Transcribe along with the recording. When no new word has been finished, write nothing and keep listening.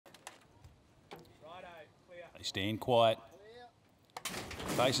They stand quiet.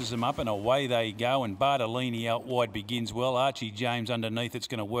 Faces them up and away they go, and Bartolini out wide begins well. Archie James underneath, it's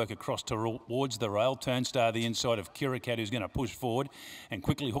going to work across towards the rail. Turnstar the inside of Kirakat, who's going to push forward and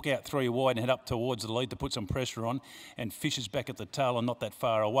quickly hook out 3 wide and head up towards the lead to put some pressure on, and Fisher's back at the tail and not that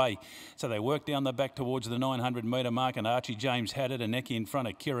far away. So they work down the back towards the 900 metre mark, and Archie James had it, a neck in front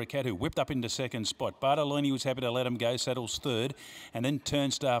of Kirakat, who whipped up into second spot. Bartolini was happy to let him go, Saddles third, and then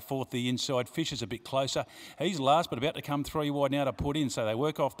Turnstar fourth the inside. Fisher's a bit closer. He's last, but about to come 3 wide now to put in, so they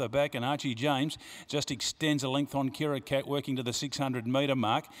work off the back, and Archie James just extends a length on Kirakat, working to the 600 metre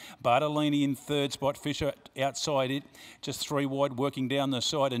mark. Bartolini in third spot, Fisher outside it, just 3 wide, working down the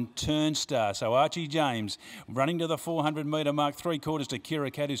side, and Turnstar. So Archie James running to the 400 metre mark, 3/4 to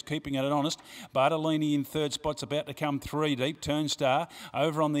Kirakat, who's keeping it honest. Bartolini in third spot's about to come 3 deep. Turnstar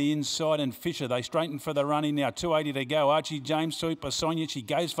over on the inside, and Fisher, they straighten for the run in now. 280 to go. Archie James, Super Sonia, she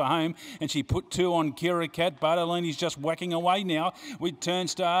goes for home, and she put 2 on Kirakat. Bartolini's just whacking away now with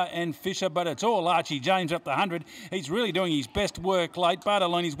Turnstar and Fisher, but it's all Archie James up the 100. He's really doing his best work late.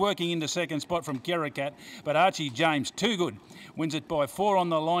 Bartolini's working into second spot from Kirakat, but Archie James, too good. Wins it by 4 on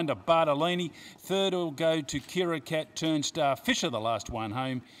the line to Bartolini. Third will go to Kirakat, Turnstar, Fisher, the last one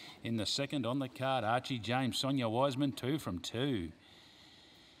home in the second on the card. Archie James, Sonia Wiseman, 2 from 2.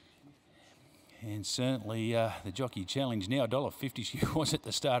 And certainly the Jockey Challenge now, $1.50 she was at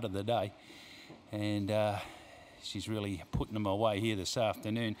the start of the day. And she's really putting them away here this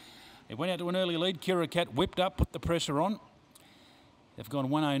afternoon. It went out to an early lead. Kirakat whipped up, put the pressure on. They've gone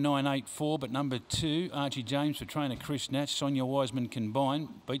 109.84, but number 2, Archie James for trainer Chris Nash, Sonia Wiseman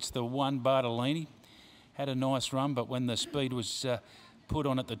combined, beats the 1, Bartolini. Had a nice run, but when the speed was put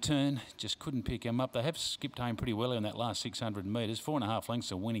on at the turn, just couldn't pick him up. They have skipped home pretty well in that last 600 metres. 4.5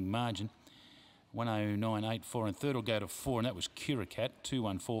 lengths a winning margin. 109.84, and third will go to 4, and that was Kirakat,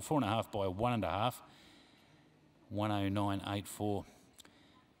 214, 4.5 by 1.5. 109.84.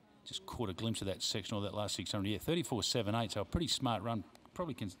 Just caught a glimpse of that section or that last 600. Yeah, 34.78, so a pretty smart run,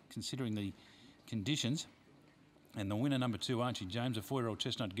 probably considering the conditions. And the winner, number 2, Archie James, a 4-year-old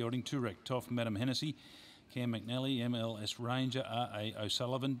chestnut gelding, Turek Toff, Madam Hennessy, Cam McNally, MLS Ranger, R.A.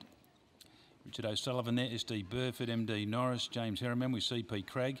 O'Sullivan, Richard O'Sullivan there, S.D. Burford, M.D. Norris, James Harriman with C.P.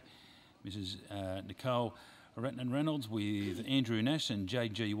 Craig, Mrs. Nicole Ratnan Reynolds with Andrew Nash, and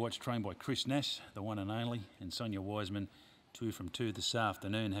J.G. Watch, trained by Chris Nash, the one and only, and Sonia Wiseman, 2 from 2 this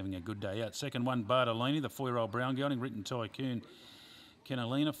afternoon, having a good day out. Second one, Bartolini, the 4-year-old brown gelding, written Tycoon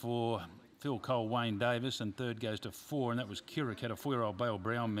Kenalina for Phil Cole, Wayne Davis, and third goes to 4, and that was Kirakat, a 4-year-old Bale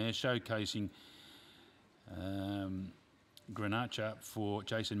Brown mare, showcasing Grenache for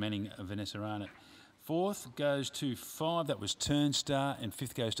Jason Manning, Vanessa Arnott. Fourth goes to 5, that was Turnstar, and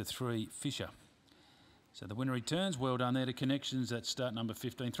fifth goes to 3, Fisher. So the winner returns. Well done there to Connections. That's start number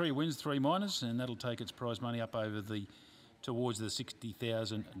 15. 3 wins, 3 minors, and that'll take its prize money up over towards the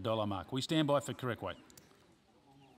 $60,000 mark. We stand by for correct weight.